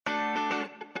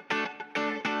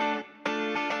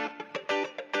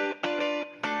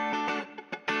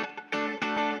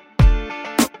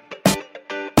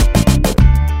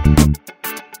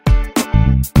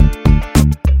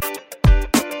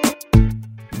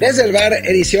Desde el bar,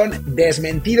 edición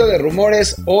Desmentido de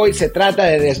Rumores. Hoy se trata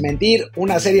de desmentir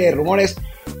una serie de rumores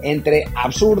entre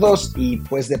absurdos y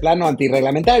pues de plano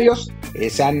antirreglamentarios.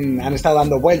 Se han estado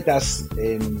dando vueltas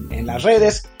en las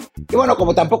redes. Y bueno,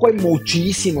 como tampoco hay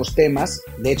muchísimos temas,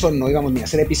 de hecho no íbamos ni a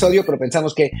hacer episodio, pero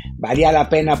pensamos que valía la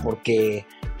pena porque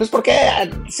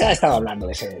se ha estado hablando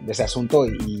de ese asunto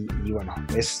y bueno,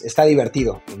 está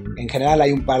divertido. En general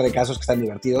hay un par de casos que están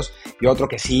divertidos y otro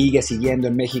que sigue siguiendo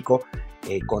en México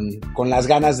con las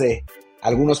ganas de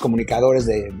algunos comunicadores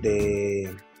de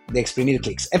exprimir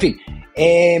clics. En fin,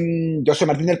 yo soy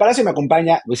Martín del Palacio y me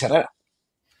acompaña Luis Herrera.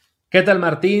 ¿Qué tal,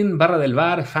 Martín? Barra del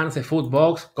bar, fans de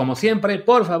Footbox. Como siempre,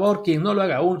 por favor, quien no lo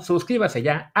haga aún, suscríbase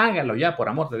ya, hágalo ya, por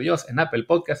amor de Dios, en Apple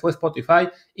Podcast o Spotify,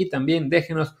 y también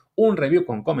déjenos un review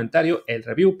con comentario. El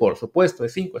review, por supuesto, de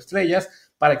 5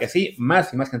 estrellas, para que así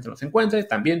más y más gente nos encuentre,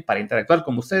 también para interactuar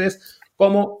con ustedes,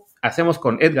 como hacemos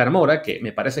con Edgar Mora, que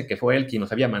me parece que fue él quien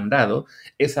nos había mandado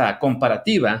esa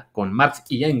comparativa con Marx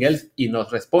y Engels, y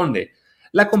nos responde: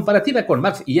 la comparativa con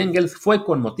Marx y Engels fue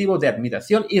con motivo de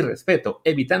admiración y respeto,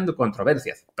 evitando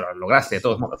controversias, pero lo lograste de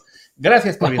todos modos.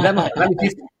 Gracias por brindarnos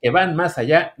análisis que van más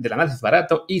allá del análisis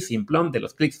barato y simplón de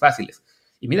los clics fáciles.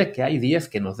 Y mira que hay días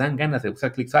que nos dan ganas de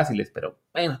usar clics fáciles, pero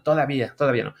bueno, todavía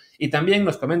no. Y también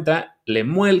nos comenta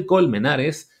Lemuel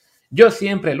Colmenares: yo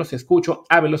siempre los escucho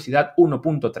a velocidad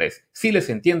 1.3. Sí les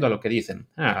entiendo a lo que dicen.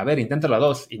 A ver, inténtalo a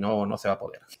 2 y no se va a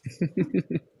poder.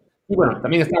 Y bueno,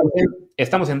 también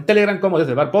estamos en Telegram como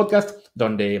Desde el Bar Podcast,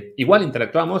 donde igual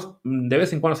interactuamos. De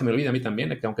vez en cuando se me olvida a mí también,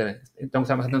 que aunque tengo que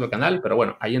estar más atento al canal, pero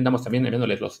bueno, ahí andamos también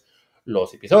enviándoles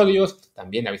los episodios,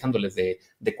 también avisándoles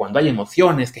de cuando hay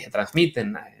emociones que se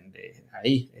transmiten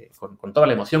ahí, con toda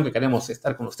la emoción que queremos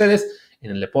estar con ustedes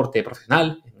en el deporte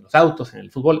profesional, en los autos, en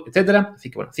el fútbol, etcétera. Así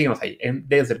que bueno, síguenos ahí en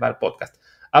Desde el Bar Podcast.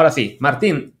 Ahora sí,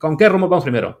 Martín, ¿con qué rumor vamos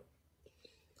primero?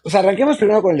 Pues arranquemos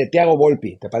primero con el de Tiago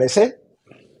Volpi, ¿te parece?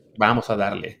 Vamos a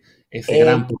darle ese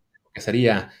gran punto que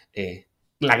sería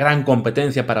la gran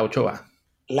competencia para Ochoa.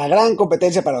 La gran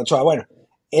competencia para Ochoa. Bueno,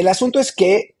 el asunto es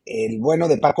que el bueno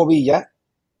de Paco Villa,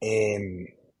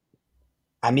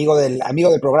 amigo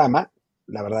del programa,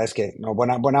 la verdad es que no,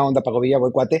 buena onda Paco Villa,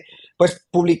 buen cuate, pues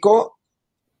publicó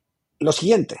lo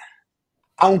siguiente.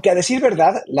 Aunque a decir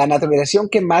verdad, la naturalización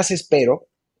que más espero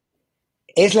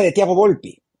es la de Tiago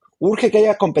Volpi. Urge que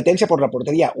haya competencia por la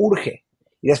portería, urge.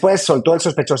 Y después soltó el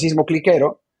sospechosismo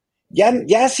cliquero.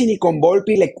 Ya si ni con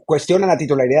Volpi le cuestionan la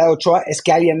titularidad de Ochoa, es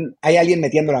que hay alguien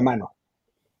metiendo la mano.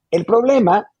 El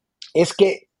problema es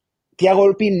que Tiago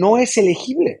Volpi no es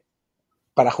elegible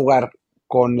para jugar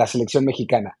con la selección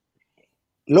mexicana.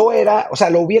 Lo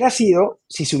hubiera sido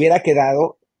si se hubiera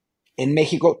quedado en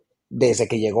México desde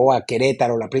que llegó a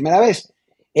Querétaro la primera vez.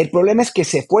 El problema es que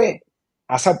se fue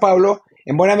a Sao Paulo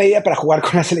en buena medida para jugar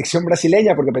con la selección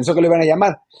brasileña, porque pensó que lo iban a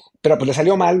llamar, pero pues le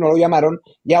salió mal, no lo llamaron,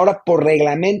 y ahora por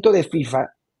reglamento de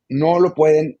FIFA no lo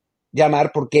pueden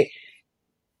llamar porque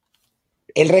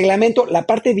el reglamento, la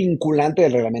parte vinculante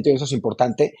del reglamento, y eso es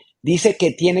importante, dice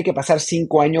que tiene que pasar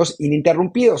 5 años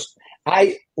ininterrumpidos.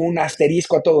 Hay un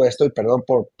asterisco a todo esto, y perdón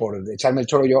por echarme el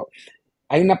choro yo,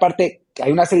 hay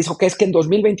un asterisco que es que en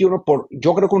 2021,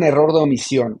 yo creo que un error de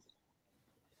omisión,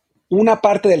 una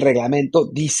parte del reglamento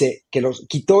dice que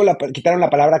quitaron la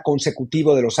palabra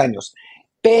consecutivo de los años,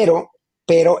 pero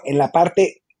en la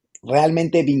parte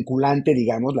realmente vinculante,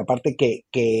 digamos, la parte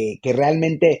que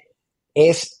realmente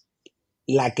es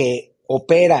la que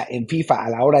opera en FIFA a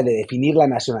la hora de definir la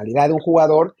nacionalidad de un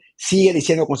jugador, sigue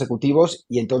diciendo consecutivos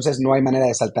y entonces no hay manera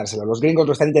de saltárselo. Los gringos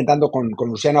lo están intentando con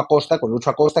Lucho Acosta,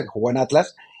 que jugó en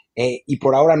Atlas, y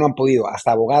por ahora no han podido,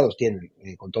 hasta abogados tienen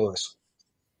con todo eso.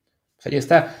 Ahí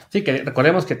está. Sí, que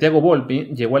recordemos que Tiago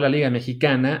Volpi llegó a la Liga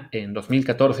Mexicana en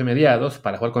 2014 mediados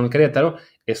para jugar con el Querétaro.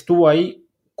 Estuvo ahí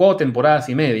 4 temporadas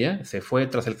y media. Se fue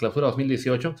tras el clausura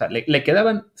 2018. O sea, le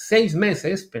quedaban 6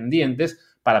 meses pendientes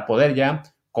para poder ya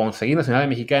conseguir nacionalidad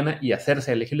mexicana y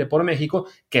hacerse elegible por México,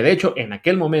 que de hecho en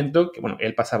aquel momento, que bueno,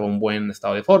 él pasaba un buen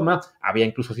estado de forma, había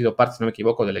incluso sido parte, si no me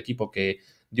equivoco, del equipo que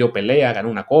dio pelea,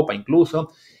 ganó una copa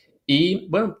incluso. Y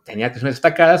bueno, tenía actuaciones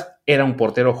destacadas, era un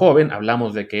portero joven,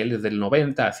 hablamos de que él es del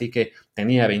 90, así que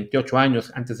tenía 28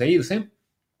 años antes de irse,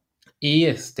 y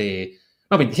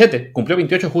 27, cumplió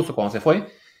 28 justo cuando se fue,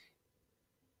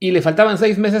 y le faltaban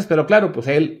 6 meses, pero claro, pues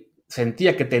él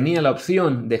sentía que tenía la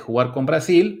opción de jugar con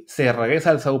Brasil, se regresa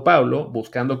al Sao Paulo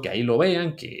buscando que ahí lo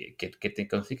vean, que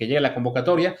llegue a la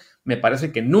convocatoria. Me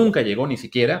parece que nunca llegó ni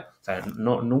siquiera, o sea,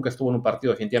 nunca estuvo en un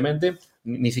partido definitivamente,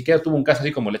 ni siquiera tuvo un caso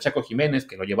así como el de Chaco Jiménez,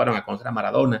 que lo llevaron a conocer a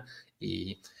Maradona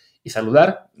y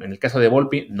saludar. En el caso de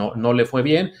Volpi no le fue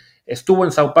bien. Estuvo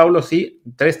en Sao Paulo, sí,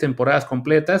 3 temporadas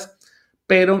completas,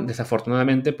 pero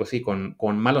desafortunadamente, pues sí,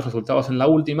 con malos resultados en la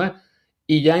última,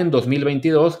 y ya en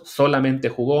 2022 solamente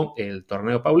jugó el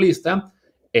torneo paulista,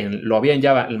 lo habían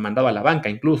ya mandado a la banca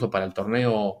incluso para el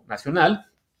torneo nacional,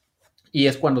 y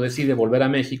es cuando decide volver a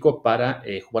México para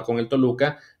jugar con el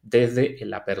Toluca desde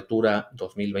la apertura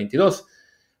 2022.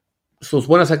 Sus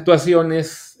buenas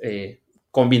actuaciones,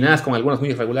 combinadas con algunas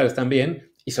muy irregulares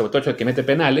también, y sobre todo el hecho de que mete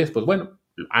penales, pues bueno,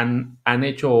 han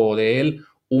hecho de él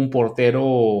un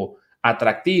portero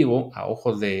atractivo a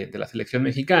ojos de la selección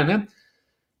mexicana,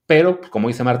 pero pues, como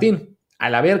dice Martín,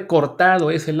 al haber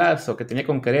cortado ese lazo que tenía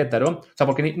con Querétaro, o sea,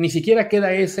 porque ni siquiera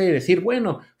queda ese decir,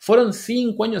 bueno, fueron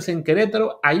 5 años en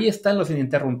Querétaro, ahí están los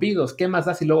ininterrumpidos, ¿qué más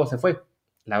da si luego se fue?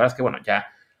 La verdad es que, bueno, ya,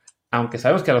 aunque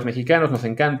sabemos que a los mexicanos nos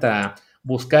encanta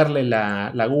buscarle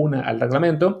la laguna al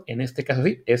reglamento, en este caso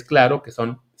sí, es claro que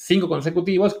son 5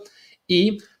 consecutivos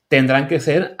y tendrán que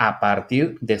ser a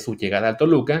partir de su llegada al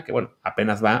Toluca, que bueno,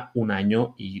 apenas va 1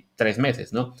 año y 3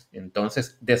 meses, ¿no?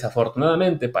 Entonces,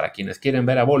 desafortunadamente, para quienes quieren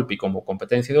ver a Volpi como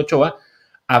competencia de Ochoa,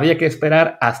 habría que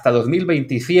esperar hasta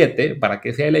 2027 para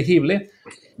que sea elegible.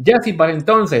 Ya si para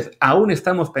entonces aún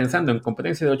estamos pensando en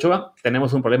competencia de Ochoa,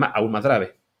 tenemos un problema aún más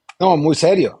grave. No, muy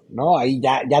serio, ¿no? Ahí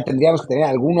ya tendríamos que tener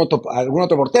algún otro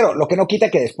portero. Lo que no quita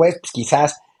que después, pues,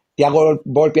 quizás Tiago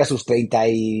Volpi a sus 30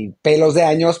 y pelos de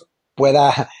años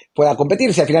pueda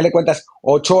competir. Si al final de cuentas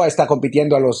Ochoa está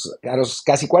compitiendo a los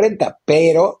casi 40,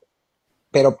 pero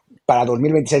para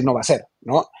 2026 no va a ser,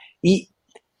 ¿no? Y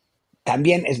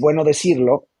también es bueno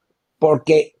decirlo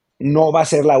porque no va a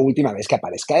ser la última vez que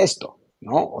aparezca esto,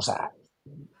 ¿no? O sea,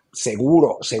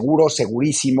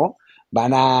 segurísimo,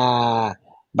 van a,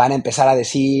 van a empezar a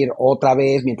decir otra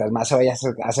vez, mientras más se vaya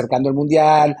acercando el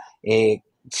Mundial,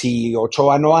 si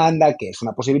Ochoa no anda, que es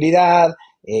una posibilidad,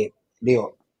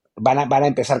 digo, van a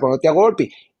empezar con Tiago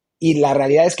Volpi. Y la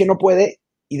realidad es que no puede,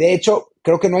 y de hecho,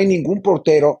 creo que no hay ningún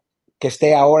portero que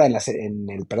esté ahora en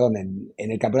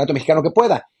el campeonato mexicano que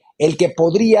pueda. El que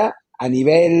podría a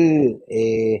nivel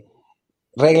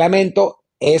reglamento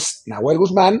es Nahuel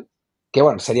Guzmán, que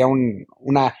bueno, sería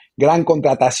una gran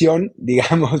contratación,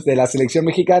 digamos, de la selección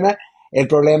mexicana. El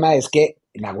problema es que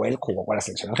Nahuel jugó con la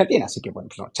selección argentina, así que bueno,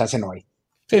 pues no, chance no hay.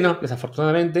 Sí, no,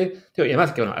 desafortunadamente. Y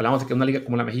además que bueno, hablamos de que una liga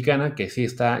como la mexicana, que sí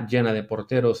está llena de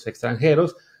porteros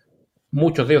extranjeros,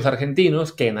 muchos de ellos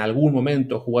argentinos, que en algún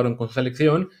momento jugaron con su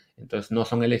selección, entonces no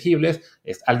son elegibles.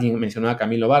 Alguien mencionó a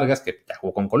Camilo Vargas, que ya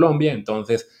jugó con Colombia,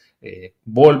 entonces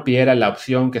Volpi era la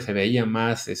opción que se veía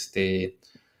más, pues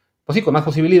sí, con más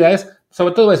posibilidades,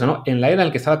 sobre todo eso, ¿no? En la era en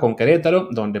la que estaba con Querétaro,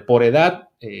 donde por edad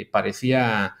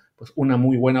parecía pues una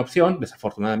muy buena opción,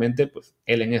 desafortunadamente, pues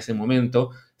él en ese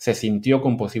momento se sintió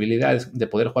con posibilidades de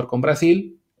poder jugar con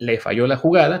Brasil, le falló la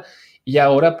jugada, y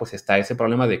ahora pues está ese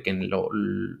problema de que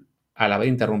al haber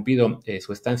interrumpido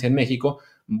su estancia en México,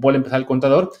 vuelve a empezar el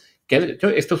contador, que de hecho,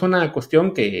 esto es una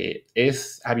cuestión que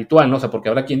es habitual, ¿no? O sea, porque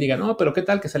habrá quien diga, no, pero ¿qué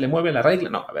tal que se le mueve la regla?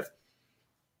 No, a ver,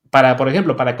 por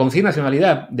ejemplo, para conseguir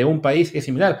nacionalidad de un país es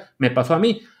similar. Me pasó a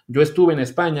mí. Yo estuve en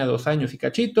España 2 años y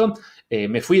cachito,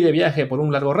 me fui de viaje por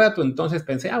un largo rato, entonces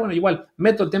pensé, bueno, igual,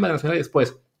 meto el tema de nacionalidad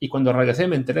después. Y cuando regresé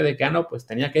me enteré de que, no, pues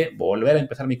tenía que volver a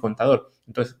empezar mi contador.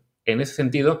 Entonces, en ese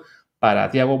sentido, para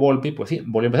Tiago Volpi, pues sí,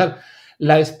 volvió a empezar.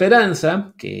 La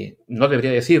esperanza, que no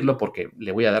debería decirlo porque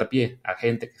le voy a dar pie a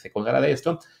gente que se colgará de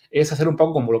esto, es hacer un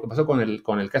poco como lo que pasó con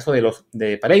el caso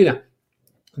de Pereira,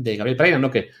 de Gabriel Pereira,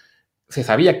 ¿no? Que se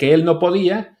sabía que él no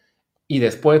podía y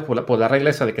después, por la regla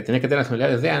esa de que tenía que tener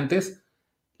nacionalidad desde antes,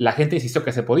 la gente insistió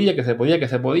que se podía, que se podía, que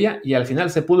se podía, y al final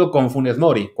se pudo con Funes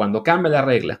Mori, cuando cambia la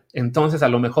regla. Entonces, a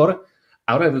lo mejor,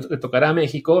 ahora le tocará a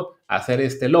México hacer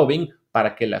este lobbying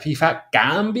para que la FIFA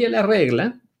cambie la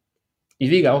regla y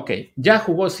diga, ok, ya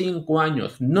jugó 5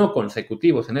 años no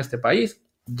consecutivos en este país,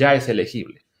 ya es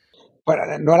elegible. Bueno,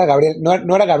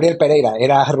 no era Gabriel Pereira,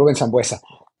 era Rubén Sambuesa,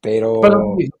 Perdón,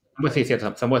 pero pues sí,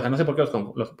 cierto, Zambuesa. No sé por qué,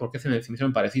 por qué se me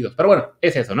hicieron parecidos. Pero bueno,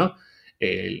 es eso, ¿no?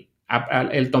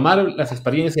 El tomar las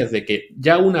experiencias de que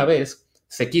ya una vez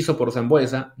se quiso por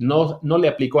Zambuesa, no le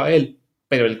aplicó a él,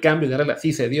 pero el cambio de regla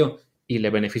sí se dio y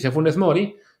le beneficia a Funes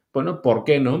Mori, bueno, ¿por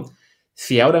qué no?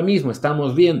 Si ahora mismo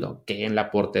estamos viendo que en la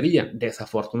portería,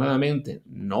 desafortunadamente,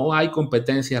 no hay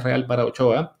competencia real para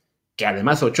Ochoa, que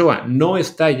además Ochoa no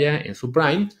está ya en su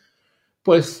prime,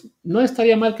 pues no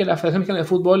estaría mal que la Federación Mexicana de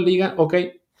Fútbol diga, ok,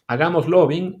 hagamos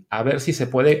lobbying, a ver si se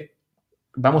puede,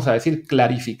 vamos a decir,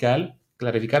 clarificar,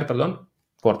 perdón,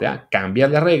 corte A, cambiar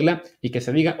la regla y que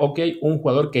se diga, ok, un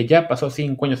jugador que ya pasó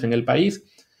 5 años en el país,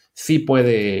 sí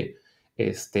puede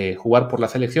jugar por la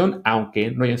selección,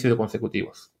 aunque no hayan sido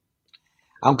consecutivos.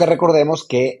 aunque recordemos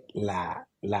que la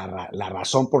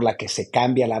razón por la que se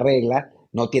cambia la regla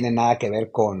no tiene nada que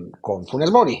ver con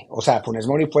Funes Mori. O sea, Funes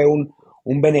Mori fue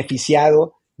un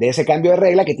beneficiado de ese cambio de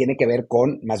regla que tiene que ver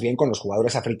más bien con los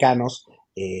jugadores africanos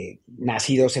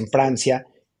nacidos en Francia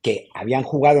que habían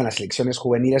jugado en las selecciones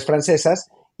juveniles francesas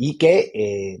y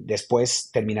que después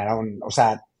terminaron, o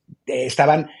sea,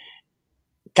 estaban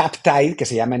captive, que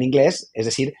se llama en inglés, es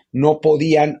decir, no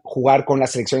podían jugar con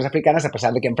las selecciones africanas a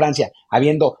pesar de que en Francia,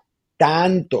 habiendo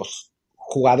tantos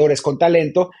jugadores con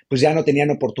talento, pues ya no tenían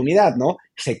oportunidad, ¿no?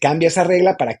 Se cambia esa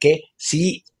regla para que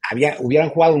si hubieran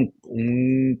jugado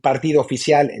un partido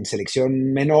oficial en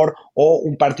selección menor o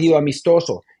un partido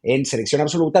amistoso en selección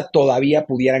absoluta, todavía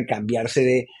pudieran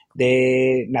cambiarse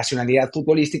de nacionalidad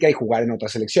futbolística y jugar en otra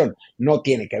selección. No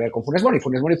tiene que ver con Funes Mori.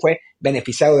 Funes Mori fue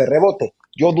beneficiado de rebote.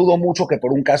 Yo dudo mucho que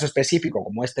por un caso específico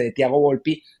como este de Tiago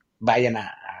Volpi vayan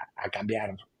a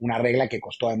cambiar una regla que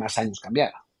costó además años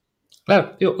cambiar.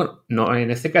 Claro, digo, bueno, no, en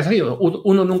este caso, digo,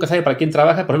 uno nunca sabe para quién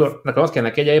trabaja. Por ejemplo, recordemos que en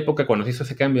aquella época, cuando se hizo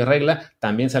ese cambio de regla,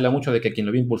 también se habla mucho de que quien lo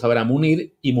había impulsado era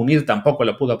Munir, y Munir tampoco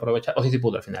lo pudo aprovechar. O sí, sí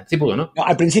pudo al final. Sí pudo, ¿no? No,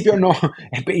 al principio no.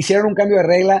 Hicieron un cambio de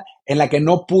regla en la que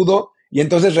no pudo y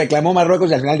entonces reclamó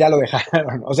Marruecos y al final ya lo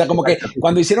dejaron. O sea, como que Exacto,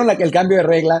 cuando hicieron el cambio de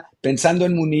regla pensando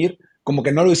en Munir, como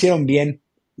que no lo hicieron bien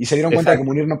y se dieron cuenta de que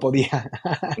exacto. Munir no podía.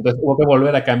 Entonces hubo que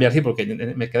volver a cambiar, sí, porque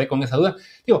me quedé con esa duda.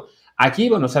 Digo, aquí,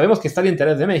 bueno, sabemos que está el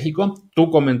interés de México. Tú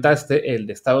comentaste el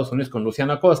de Estados Unidos con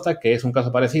Luciano Acosta, que es un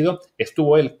caso parecido.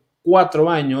 Estuvo él 4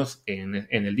 años en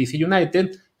el DC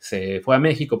United, se fue a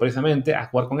México precisamente a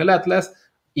jugar con el Atlas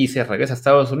y se regresa a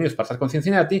Estados Unidos para estar con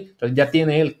Cincinnati. Entonces ya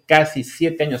tiene él casi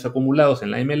 7 años acumulados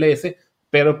en la MLS,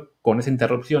 pero con esa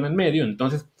interrupción en medio.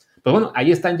 Entonces, pues bueno,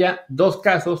 ahí están ya dos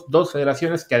casos, dos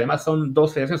federaciones, que además son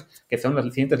dos federaciones que son las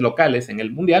siguientes locales en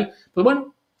el Mundial. Pues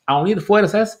bueno, a unir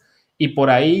fuerzas y por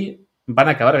ahí van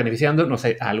a acabar beneficiando, no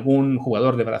sé, a algún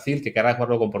jugador de Brasil que querrá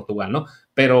jugarlo con Portugal, ¿no?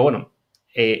 Pero bueno,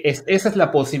 esa es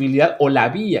la posibilidad o la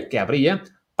vía que habría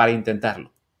para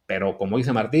intentarlo. Pero como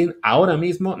dice Martín, ahora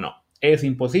mismo no, es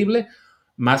imposible,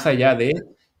 más allá de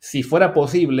si fuera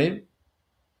posible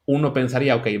uno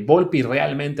pensaría, ok, Volpi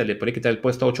realmente le puede quitar el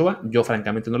puesto a Ochoa. Yo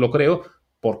francamente no lo creo,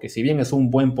 porque si bien es un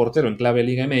buen portero en clave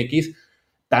Liga MX,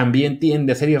 también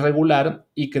tiende a ser irregular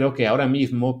y creo que ahora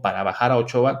mismo para bajar a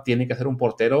Ochoa tiene que ser un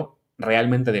portero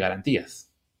realmente de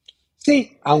garantías.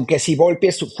 Sí, aunque si Volpi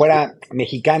fuera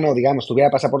mexicano, digamos, tuviera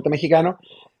pasaporte mexicano,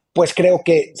 pues creo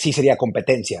que sí sería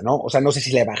competencia, ¿no? O sea, no sé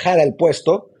si le bajara el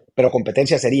puesto, pero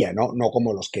competencia sería, ¿no? No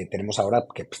como los que tenemos ahora,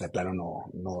 que pues, de plano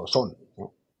no son,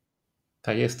 ¿no?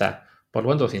 Ahí está. Por lo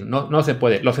tanto, sí, no, no se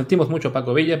puede. Lo sentimos mucho,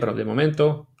 Paco Villa, pero de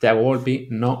momento, Thiago Volpi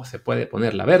no se puede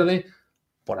poner la verde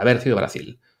por haber sido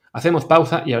Brasil. Hacemos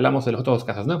pausa y hablamos de los otros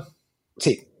casos, ¿no?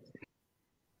 Sí,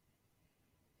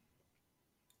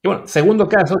 Y bueno, segundo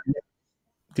caso,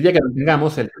 diría que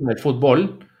tengamos el tema del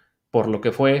fútbol, por lo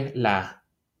que fue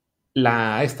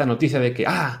esta noticia de que,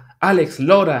 Alex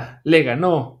Lora le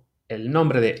ganó el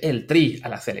nombre de El Tri a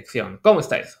la selección. ¿Cómo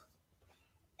está eso?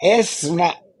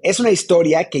 es una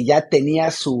historia que ya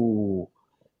tenía su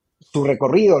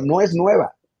recorrido, no es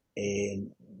nueva. Eh,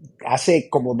 Hace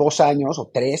como 2 años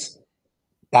o 3,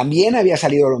 también había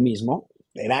salido lo mismo,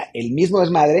 era el mismo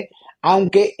desmadre,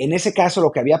 aunque en ese caso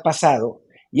lo que había pasado,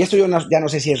 y esto ya no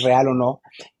sé si es real o no,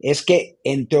 es que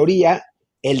en teoría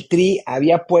el Tri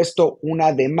había puesto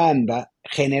una demanda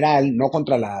general, no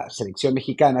contra la selección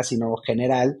mexicana, sino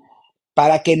general,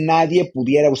 para que nadie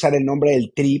pudiera usar el nombre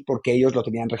del Tri porque ellos lo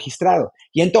tenían registrado.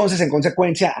 Y entonces, en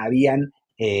consecuencia, habían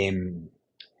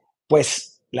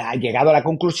llegado a la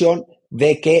conclusión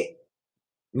de que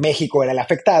México era el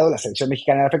afectado, la selección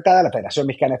mexicana era afectada, la Federación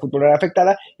Mexicana de Fútbol era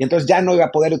afectada, y entonces ya no iba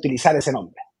a poder utilizar ese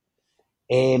nombre.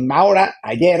 Ahora,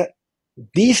 ayer,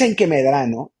 dicen que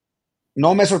Medrano,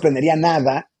 no me sorprendería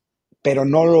nada, pero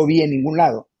no lo vi en ningún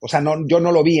lado. O sea, yo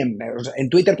no lo vi en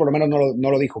Twitter, por lo menos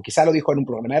no lo dijo. Quizá lo dijo en un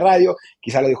programa de radio,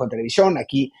 quizá lo dijo en televisión.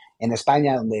 Aquí en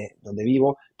España, donde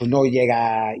vivo, pues no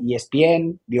llega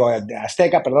ESPN, digo,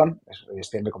 Azteca, perdón,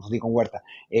 me confundí con Huerta.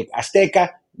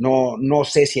 Azteca, no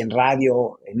sé si en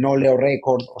radio, no leo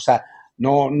récord, o sea,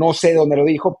 no sé dónde lo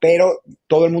dijo, pero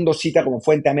todo el mundo cita como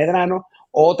fuente a Medrano,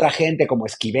 otra gente como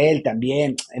Esquivel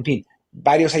también, en fin,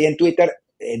 varios ahí en Twitter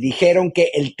dijeron que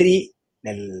el Tri,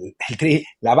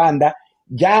 la banda,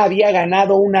 ya había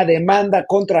ganado una demanda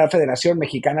contra la Federación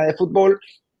Mexicana de Fútbol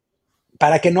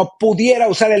para que no pudiera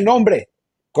usar el nombre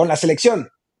con la selección.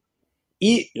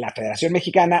 Y la Federación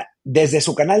Mexicana, desde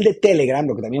su canal de Telegram,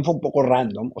 lo que también fue un poco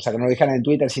random, o sea, que no lo dijeran en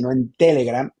Twitter, sino en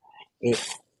Telegram,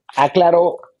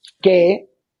 aclaró que,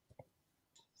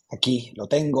 aquí lo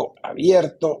tengo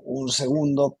abierto, un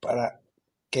segundo para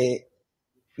que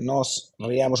nos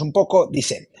riamos un poco,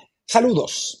 dice: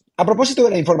 saludos. A propósito de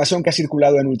la información que ha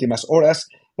circulado en últimas horas,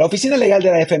 la Oficina Legal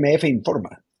de la FMF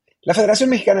informa. La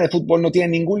Federación Mexicana de Fútbol no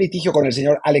tiene ningún litigio con el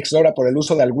señor Alex Lora por el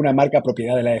uso de alguna marca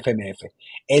propiedad de la FMF.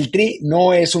 El Tri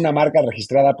no es una marca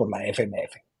registrada por la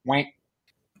FMF.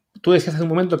 Tú decías hace un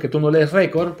momento que tú no lees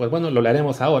récord, pues bueno, lo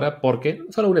leeremos ahora porque,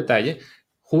 solo un detalle,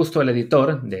 justo el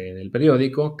editor del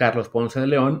periódico, Carlos Ponce de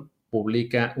León,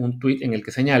 publica un tuit en el que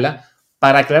señala,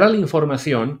 para aclarar la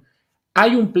información,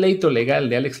 hay un pleito legal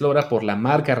de Alex Lora por la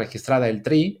marca registrada El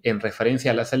Tri en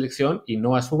referencia a la selección y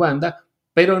no a su banda,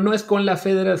 pero no es con la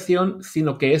federación,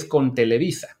 sino que es con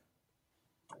Televisa.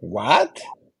 ¿What?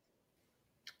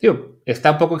 Tío,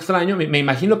 está un poco extraño, me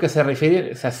imagino que se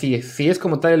refiere, o sea, si es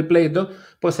como tal el pleito,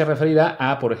 pues se referirá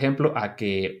a, por ejemplo, a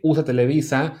que usa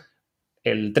Televisa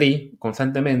el Tri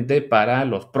constantemente para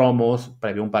los promos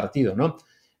previo a un partido, ¿no?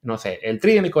 No sé, el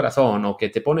Tri de mi corazón, o que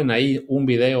te ponen ahí un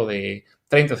video de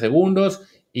 30 segundos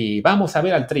y vamos a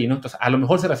ver al Tri, ¿no? Entonces, a lo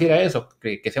mejor se refiere a eso,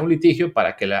 que sea un litigio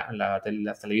para que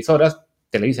las televisoras,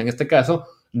 Televisa en este caso,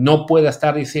 no pueda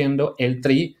estar diciendo el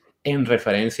Tri en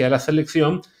referencia a la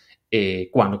selección,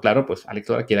 cuando, claro, pues Alex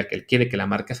Lora quiere que la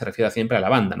marca se refiera siempre a la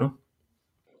banda, ¿no?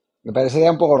 Me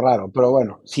parecería un poco raro, pero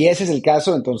bueno, si ese es el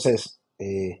caso, entonces,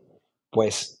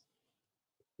 pues,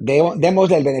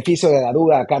 démosle el beneficio de la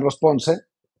duda a Carlos Ponce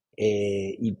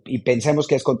y pensemos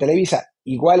que es con Televisa.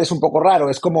 Igual es un poco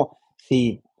raro, es como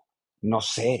si, no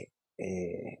sé,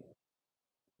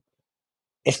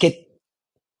 es que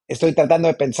estoy tratando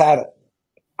de pensar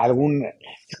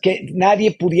es que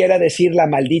nadie pudiera decir la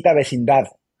maldita vecindad,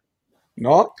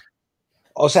 ¿no?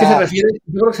 O Es que sea, yo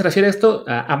creo que se refiere esto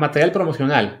a material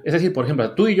promocional. Es decir, por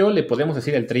ejemplo, tú y yo le podemos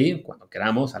decir el Tri cuando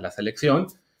queramos a la selección,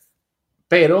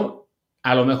 pero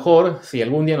a lo mejor, si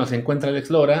algún día nos encuentra Alex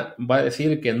Lora, va a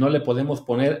decir que no le podemos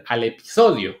poner al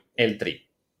episodio el Tri.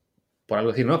 Por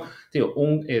algo decir, ¿no? Digo,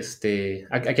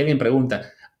 aquí alguien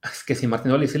pregunta, es que si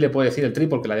Martinoli sí le puede decir el Tri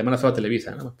porque la demanda solo a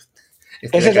Televisa, ¿no?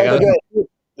 ese Estaría es lo que cagado. yo iba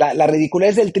a decir. La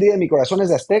ridiculez del Tri de mi corazón es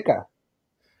de Azteca.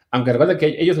 Aunque recuerda que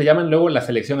ellos le llaman luego la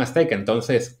selección azteca,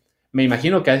 entonces me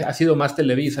imagino que ha sido más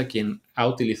Televisa quien ha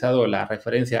utilizado la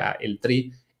referencia a el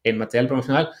Tri en material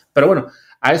promocional, pero bueno,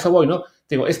 a eso voy, ¿no?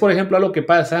 Digo, es por ejemplo algo que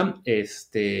pasa,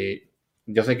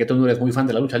 yo sé que tú no eres muy fan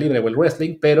de la lucha libre o el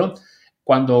wrestling, pero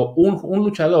cuando un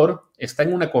luchador está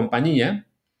en una compañía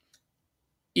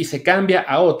y se cambia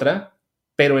a otra,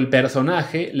 pero el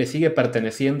personaje le sigue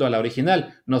perteneciendo a la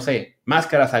original, no sé,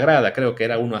 Máscara Sagrada, creo que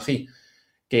era uno así,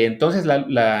 que entonces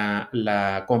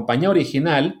la compañía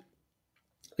original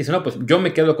dice, no, pues yo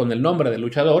me quedo con el nombre del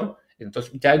luchador,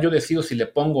 entonces ya yo decido si le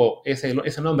pongo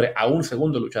ese nombre a un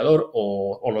segundo luchador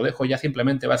o lo dejo ya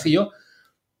simplemente vacío,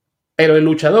 pero el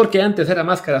luchador que antes era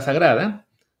Máscara Sagrada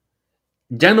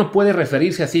ya no puede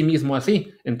referirse a sí mismo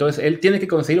así, entonces él tiene que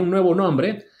conseguir un nuevo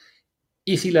nombre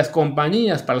y si las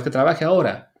compañías para las que trabaje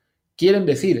ahora quieren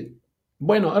decir,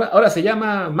 bueno, ahora se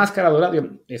llama Máscara Dorada,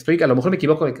 a lo mejor me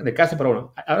equivoco de caso, pero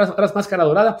bueno, ahora es Máscara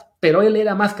Dorada, pero él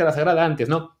era Máscara Sagrada antes,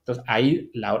 ¿no? Entonces ahí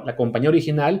la compañía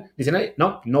original dice,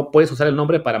 no puedes usar el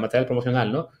nombre para material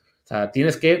promocional, ¿no? O sea,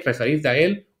 tienes que referirte a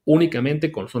él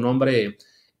únicamente con su nombre.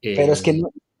 Pero es que no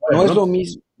es ¿No? lo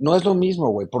mismo, no es lo mismo,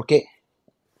 güey, porque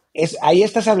ahí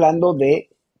estás hablando de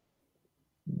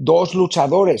dos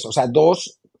luchadores, o sea,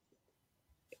 dos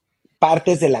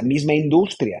partes de la misma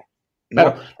industria,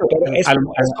 Claro, ¿no? Pero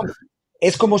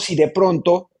es como si de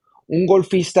pronto un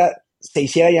golfista se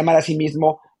hiciera llamar a sí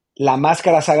mismo la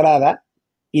Máscara Sagrada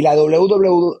y la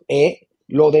WWE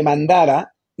lo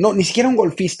demandara, no, ni siquiera un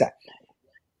golfista,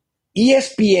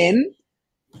 ESPN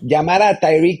llamara a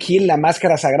Tyreek Hill la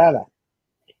Máscara Sagrada.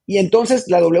 Y entonces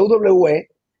la WWE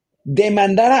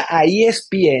demandara a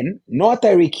ESPN, no a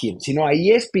Tyreek Hill, sino a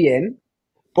ESPN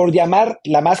por llamar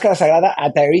la Máscara Sagrada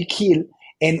a Tyreek Hill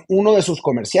en uno de sus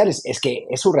comerciales. Es que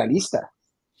es surrealista.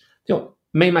 yo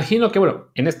me imagino que, bueno,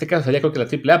 en este caso sería creo que la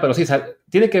AAA, pero sí, o sea,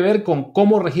 tiene que ver con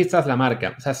cómo registras la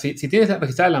marca. O sea, si tienes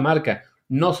registrada la marca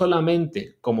no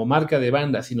solamente como marca de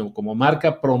banda, sino como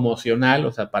marca promocional,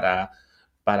 o sea, para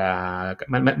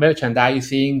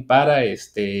merchandising, para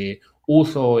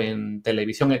uso en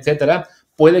televisión, etcétera,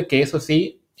 puede que eso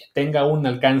sí tenga un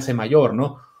alcance mayor,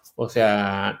 ¿no? O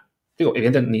sea, digo,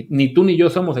 evidentemente, ni tú ni yo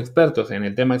somos expertos en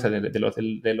el tema ese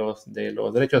de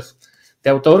los derechos de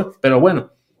autor, pero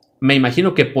bueno, me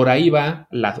imagino que por ahí va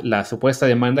la supuesta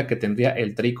demanda que tendría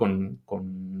el Tri con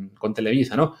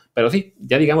Televisa, ¿no? Pero sí,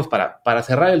 ya digamos, para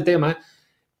cerrar el tema,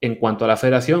 en cuanto a la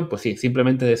federación, pues sí,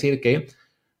 simplemente decir que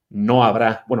no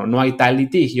hay tal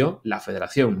litigio, la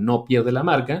federación no pierde la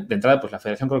marca, de entrada, pues la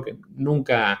federación creo que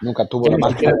nunca tuvo la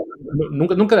marca.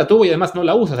 nunca la tuvo y además no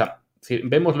la usa, o sea, si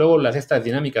vemos luego estas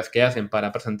dinámicas que hacen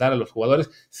para presentar a los jugadores,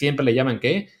 siempre le llaman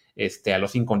 ¿qué? A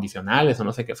los incondicionales o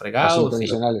no sé qué Los fregados.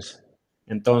 incondicionales.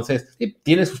 Entonces, sí,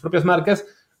 tiene sus propias marcas.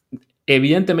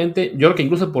 Evidentemente, yo creo que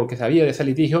incluso porque sabía de ese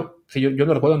litigio, sí, yo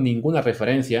no recuerdo ninguna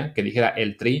referencia que dijera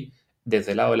el Tri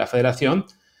desde el lado de la federación.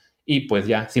 Y pues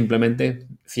ya, simplemente,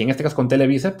 si en este caso con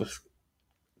Televisa, pues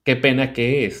qué pena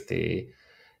que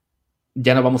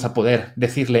ya no vamos a poder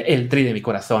decirle el Tri de mi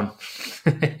corazón.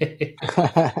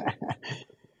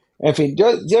 En fin,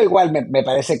 yo igual me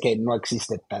parece que no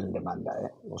existe tal demanda,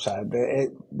 ¿eh? O sea,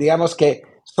 digamos que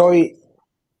soy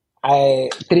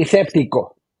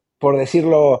tricéptico, por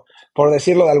decirlo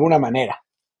de alguna manera.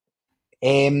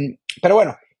 Pero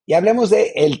bueno, y hablemos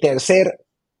del tercer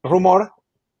rumor,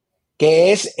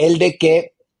 que es el de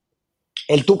que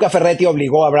el Tuca Ferretti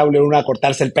obligó a Braulio Luna a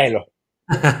cortarse el pelo.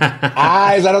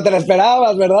 Ah, esa no te la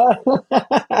esperabas, ¿verdad?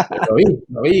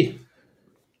 Lo vi.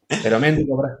 Pero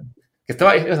mendigo, que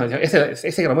estaba,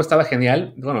 ese rumor estaba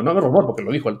genial. Bueno, no me rumor porque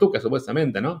lo dijo el Tuca,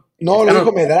 supuestamente, ¿no? No, lo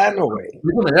dijo Medrano, güey.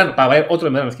 Lo dijo Medrano, para ver otro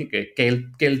Medrano, que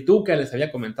el Tuca les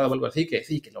había comentado algo así, que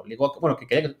sí, que lo obligó, bueno, que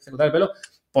quería que se cortara el pelo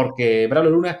porque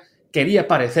Braulio Luna quería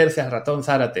parecerse al ratón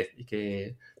Zárate y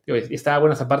que digo, y estaba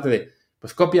buena esa parte de,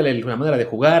 pues cópiale una manera de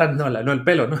jugar, no el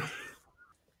pelo, ¿no?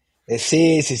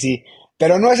 Sí, sí, sí.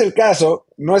 Pero no es el caso,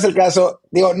 no es el caso.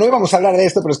 Digo, no íbamos a hablar de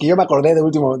esto, pero es que yo me acordé de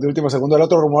último segundo. El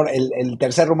otro rumor, el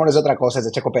tercer rumor es de otra cosa, es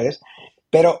de Checo Pérez.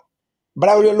 Pero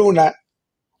Braulio Luna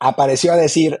apareció a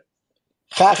decir,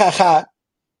 ja, ja, ja,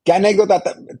 qué anécdota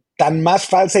tan más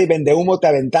falsa y vendehumo te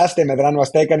aventaste, Medrano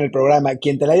Azteca, en el programa.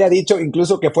 Quien te le haya dicho,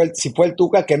 incluso que si fue el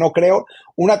Tuca, que no creo,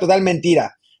 una total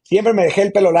mentira. Siempre me dejé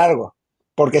el pelo largo,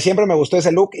 porque siempre me gustó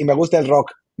ese look y me gusta el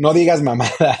rock. No digas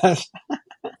mamadas.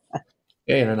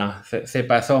 No, se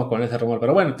pasó con ese rumor.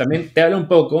 Pero bueno, también te habla un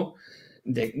poco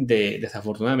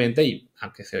desafortunadamente, y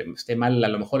aunque esté mal, a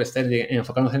lo mejor esté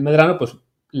enfocándose en Medrano, pues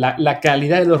la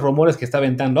calidad de los rumores que está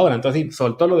aventando ahora. Entonces, sí,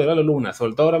 soltó lo de Lalo Luna,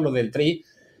 soltó ahora lo del Tri,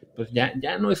 pues ya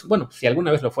no es, bueno, si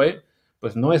alguna vez lo fue,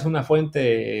 pues no es una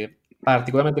fuente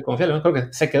particularmente confiable, ¿no? Creo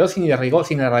que se quedó sin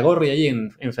Arragorri ahí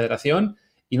en Federación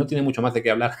y no tiene mucho más de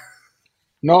qué hablar.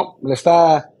 No,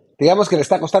 digamos que le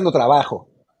está costando trabajo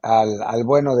al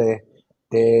bueno de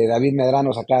David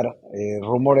Medrano sacar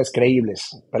rumores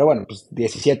creíbles. Pero bueno, pues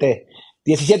 17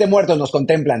 muertos nos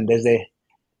contemplan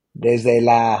desde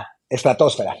la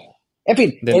estratosfera. En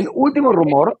fin, Del, el último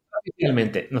rumor,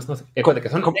 oficialmente, acuérdate que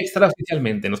son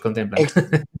extraoficialmente nos contemplan. ex-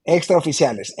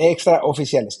 extraoficiales,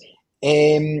 extraoficiales.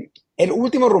 El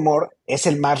último rumor es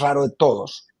el más raro de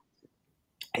todos.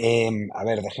 A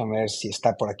ver, déjame ver si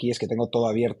está por aquí, es que tengo todo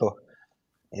abierto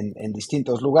en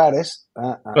distintos lugares.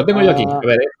 Lo tengo yo aquí. A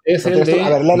ver, es ¿Lo el tienes tú? A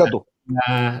de ver, léelo tú.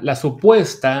 la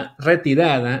supuesta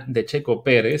retirada de Checo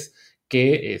Pérez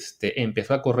que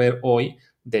empezó a correr hoy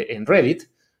en Reddit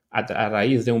a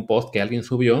raíz de un post que alguien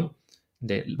subió.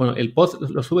 Bueno, el post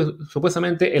lo sube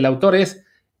supuestamente, el autor es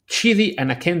Chidi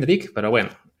Anna Kendrick, pero bueno,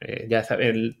 ya sabe,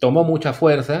 él tomó mucha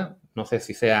fuerza. No sé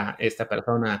si sea esta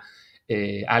persona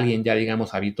alguien ya,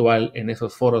 digamos, habitual en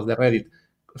esos foros de Reddit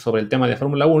sobre el tema de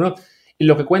Fórmula 1. Y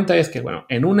lo que cuenta es que, bueno,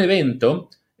 en un evento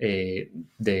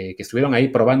de que estuvieron ahí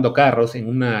probando carros en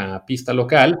una pista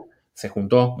local, se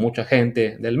juntó mucha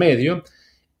gente del medio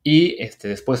y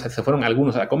después se fueron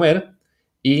algunos a comer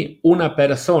y una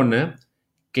persona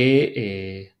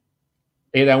que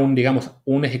era digamos,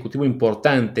 un ejecutivo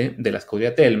importante de la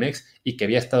escudería Telmex y que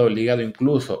había estado ligado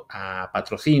incluso a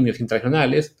patrocinios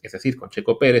internacionales, es decir, con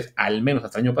Checo Pérez, al menos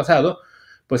hasta el año pasado,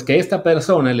 pues que esta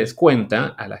persona les cuenta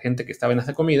a la gente que estaba en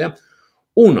esa comida,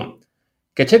 uno,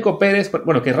 que Checo Pérez,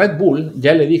 bueno, que Red Bull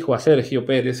ya le dijo a Sergio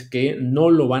Pérez que no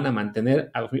lo van a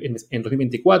mantener en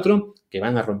 2024, que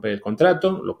van a romper el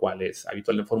contrato, lo cual es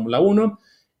habitual en Fórmula 1,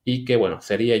 y que, bueno,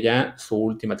 sería ya su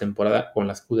última temporada con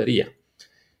la escudería.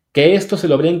 Que esto se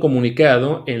lo habrían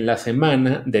comunicado en la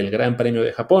semana del Gran Premio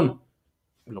de Japón,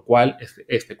 lo cual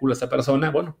especula esta persona,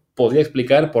 bueno, podría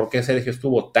explicar por qué Sergio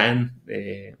estuvo tan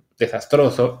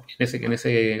desastroso en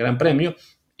ese Gran Premio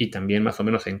y también más o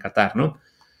menos en Qatar, ¿no?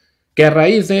 Que a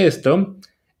raíz de esto,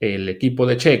 el equipo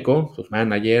de Checo, sus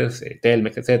managers,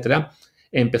 Telmex, etcétera,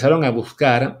 empezaron a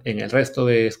buscar en el resto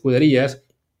de escuderías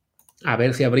a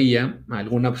ver si habría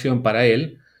alguna opción para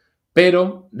él,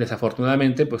 pero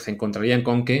desafortunadamente pues se encontrarían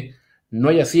con que no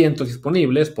hay asientos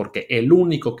disponibles porque el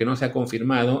único que no se ha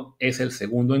confirmado es el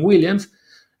segundo en Williams,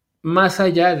 más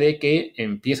allá de que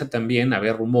empieza también a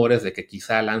haber rumores de que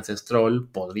quizá Lance Stroll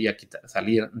podría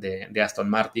salir de Aston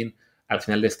Martin al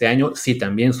final de este año si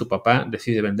también su papá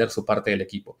decide vender su parte del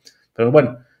equipo. Pero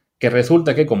bueno, que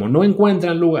resulta que como no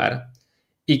encuentran lugar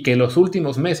y que los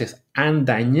últimos meses han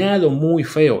dañado muy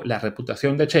feo la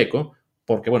reputación de Checo,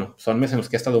 porque bueno, son meses en los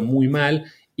que ha estado muy mal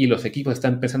y los equipos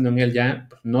están pensando en él ya,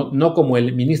 pues, no como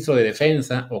el ministro de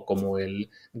defensa o como el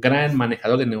gran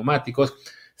manejador de neumáticos,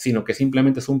 sino que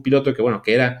simplemente es un piloto que, bueno,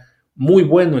 que era muy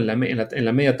bueno en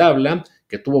la media tabla,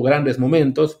 que tuvo grandes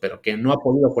momentos, pero que no ha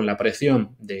podido con la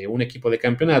presión de un equipo de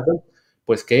campeonato,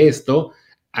 pues que esto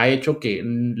ha hecho que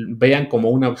vean como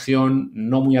una opción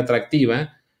no muy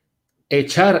atractiva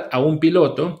echar a un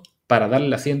piloto para darle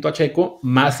el asiento a Checo,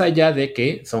 más allá de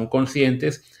que son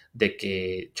conscientes de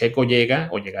que Checo llega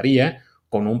o llegaría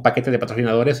con un paquete de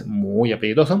patrocinadores muy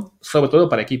apetitoso, sobre todo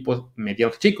para equipos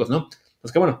medianos chicos, ¿no?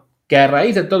 Entonces, que bueno, que a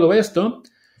raíz de todo esto,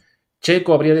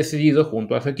 Checo habría decidido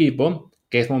junto a su equipo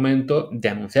que es momento de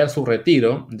anunciar su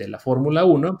retiro de la Fórmula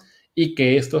 1 y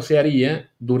que esto se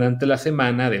haría durante la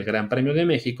semana del Gran Premio de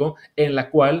México, en la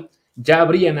cual ya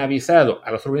habrían avisado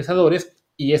a los organizadores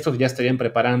y estos ya estarían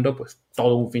preparando pues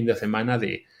todo un fin de semana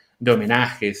de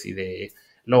homenajes y de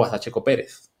loas a Checo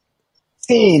Pérez.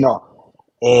 Sí, no.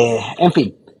 En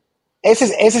fin, ese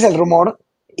es el rumor.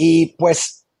 Y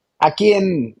pues aquí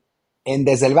en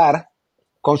Desde el Bar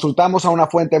consultamos a una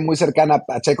fuente muy cercana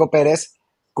a Checo Pérez,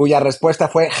 cuya respuesta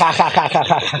fue ja, ja, ja, ja,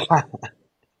 ja, ja, ja,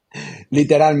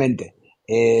 literalmente.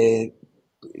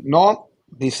 No,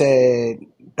 dice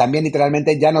también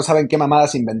literalmente, ya no saben qué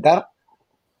mamadas inventar.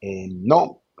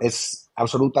 No, es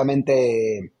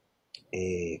absolutamente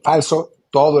falso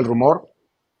todo el rumor,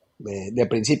 de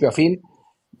principio a fin.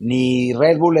 Ni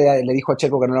Red Bull le dijo a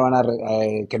Checo que no le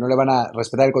van que no le van a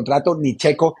respetar el contrato, ni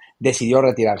Checo decidió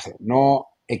retirarse. No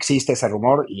existe ese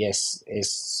rumor y es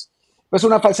pues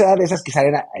una falsedad de esas que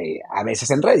salen a veces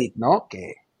en Reddit, ¿no?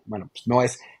 Que, bueno, pues no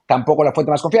es tampoco la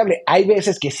fuente más confiable. Hay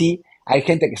veces que sí, hay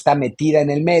gente que está metida en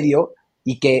el medio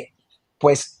y que,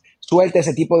 pues, suelta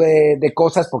ese tipo de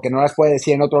cosas porque no las puede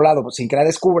decir en otro lado, pues, sin que la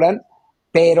descubran,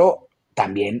 pero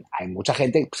también hay mucha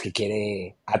gente pues, que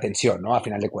quiere atención, ¿no? A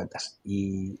final de cuentas.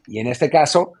 Y en este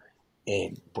caso,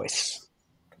 pues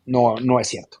no es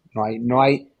cierto. No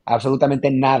hay absolutamente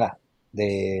nada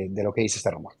de lo que dice este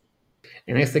rumor.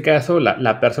 En este caso,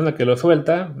 la persona que lo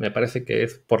suelta, me parece que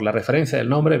es por la referencia del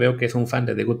nombre, veo que es un fan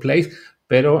de The Good Place,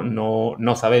 pero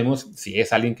no sabemos si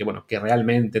es alguien que, bueno, que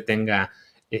realmente tenga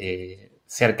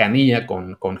cercanía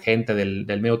con gente del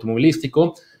medio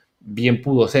automovilístico. Bien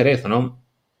pudo ser eso, ¿no?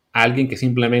 Alguien que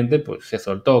simplemente pues, se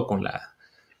soltó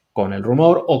con el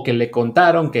rumor o que le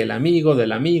contaron que el amigo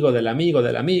del amigo del amigo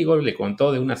del amigo le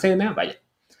contó de una cena, vaya,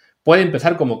 puede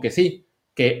empezar como que sí,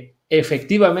 que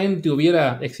efectivamente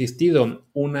hubiera existido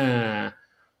una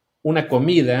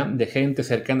comida de gente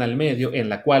cercana al medio en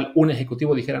la cual un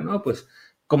ejecutivo dijera, no, pues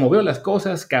como veo las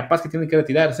cosas, capaz que tiene que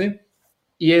retirarse,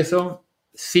 y eso,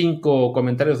 5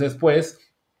 comentarios después,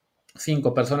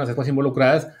 5 personas después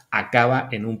involucradas, acaba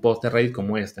en un post de Reddit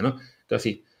como este, ¿no? Entonces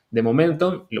sí, de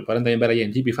momento, lo podrán también ver ahí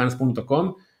en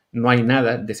gpfans.com, no hay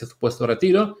nada de ese supuesto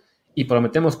retiro, y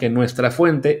prometemos que nuestra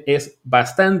fuente es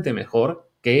bastante mejor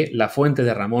que la fuente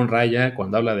de Ramón Raya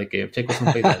cuando habla de que Checo es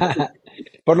un país.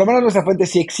 Por lo menos nuestra fuente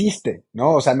sí existe,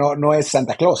 ¿no? O sea, no es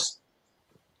Santa Claus.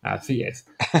 Así es.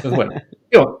 Entonces, bueno,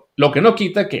 yo, lo que no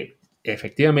quita que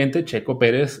efectivamente Checo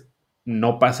Pérez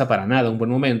no pasa para nada un buen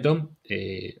momento.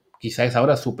 Quizá es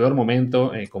ahora su peor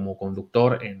momento como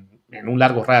conductor en un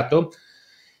largo rato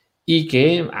y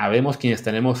que habemos quienes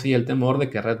tenemos sí el temor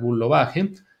de que Red Bull lo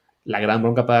baje. La gran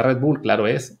bronca para Red Bull, claro,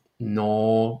 es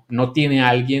no tiene a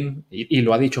alguien, y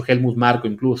lo ha dicho Helmut Marko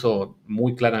incluso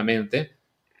muy claramente,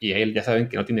 y él ya saben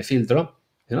que no tiene filtro,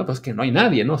 no, pues que no hay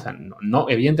nadie, ¿no? O sea,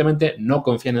 evidentemente no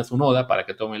confían en su Noda para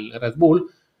que tome el Red Bull.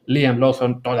 Liam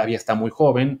Lawson todavía está muy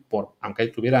joven, aunque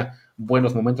él tuviera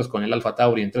buenos momentos con el Alfa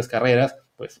Tauri en 3 carreras,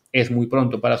 pues es muy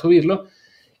pronto para subirlo.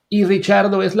 Y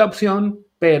Richardo es la opción,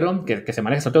 pero que se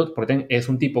maneja sobre todo porque es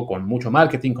un tipo con mucho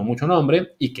marketing, con mucho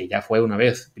nombre, y que ya fue una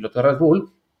vez piloto de Red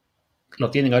Bull. Lo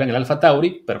tienen ahora en el Alfa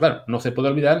Tauri, pero claro, no se puede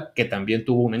olvidar que también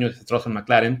tuvo un año desastroso en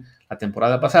McLaren la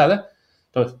temporada pasada.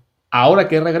 Entonces, ahora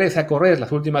que regrese a correr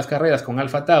las últimas carreras con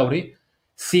Alfa Tauri,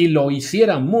 si lo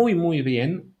hiciera muy, muy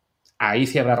bien, ahí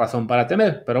sí habrá razón para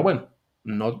temer. Pero bueno,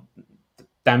 no,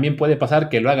 también puede pasar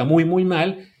que lo haga muy, muy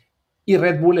mal y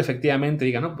Red Bull efectivamente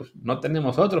diga, no, pues no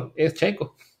tenemos otro, es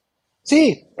Checo.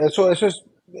 Sí, eso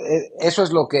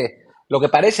es lo que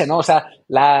parece, ¿no? O sea,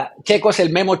 Checo es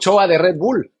el Memo Ochoa de Red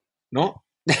Bull, ¿no?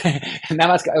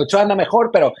 Nada más que Ochoa anda mejor,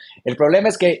 pero el problema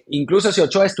es que incluso si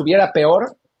Ochoa estuviera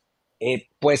peor,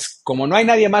 pues como no hay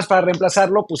nadie más para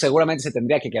reemplazarlo, pues seguramente se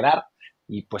tendría que quedar.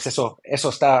 Y pues eso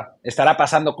estará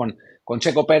pasando con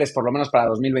Checo Pérez por lo menos para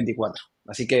 2024.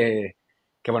 Así que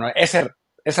bueno,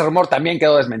 ese rumor también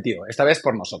quedó desmentido, esta vez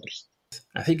por nosotros.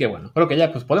 Así que bueno, creo que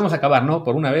ya pues podemos acabar, ¿no?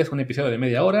 Por una vez un episodio de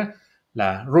media hora,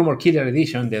 la Rumor Killer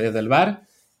Edition de Desde el Bar.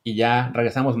 y ya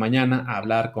regresamos mañana a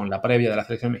hablar con la previa de la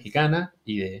selección mexicana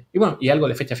y algo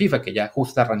de fecha FIFA, que ya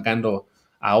justo está arrancando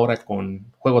ahora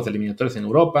con juegos de eliminatorios en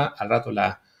Europa, al rato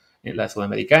en la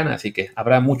sudamericana, así que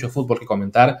habrá mucho fútbol que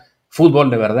comentar, fútbol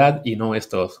de verdad y no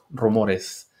estos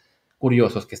rumores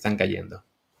curiosos que están cayendo.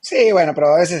 Sí, bueno,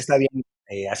 pero a veces está bien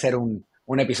hacer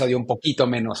un episodio un poquito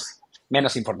menos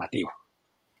informativo.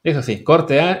 Eso sí,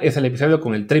 corte A es el episodio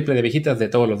con el triple de visitas de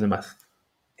todos los demás.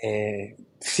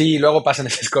 Sí, luego pasan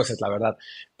esas cosas, la verdad.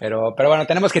 Pero bueno,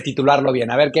 tenemos que titularlo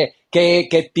bien. A ver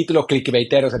qué título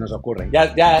clickbaitero se nos ocurre.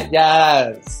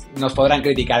 Ya nos podrán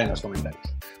criticar en los comentarios.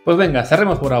 Pues venga,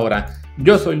 cerremos por ahora.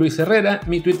 Yo soy Luis Herrera,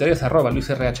 mi Twitter es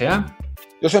 @LuisRHA.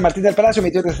 Yo soy Martín del Palacio,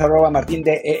 mi Twitter es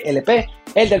 @MartinDelp.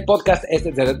 El del podcast es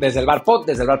desde el bar pod,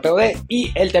 desde el bar POD,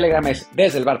 y el Telegram es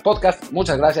desde el bar podcast.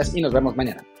 Muchas gracias y nos vemos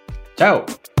mañana. Chao.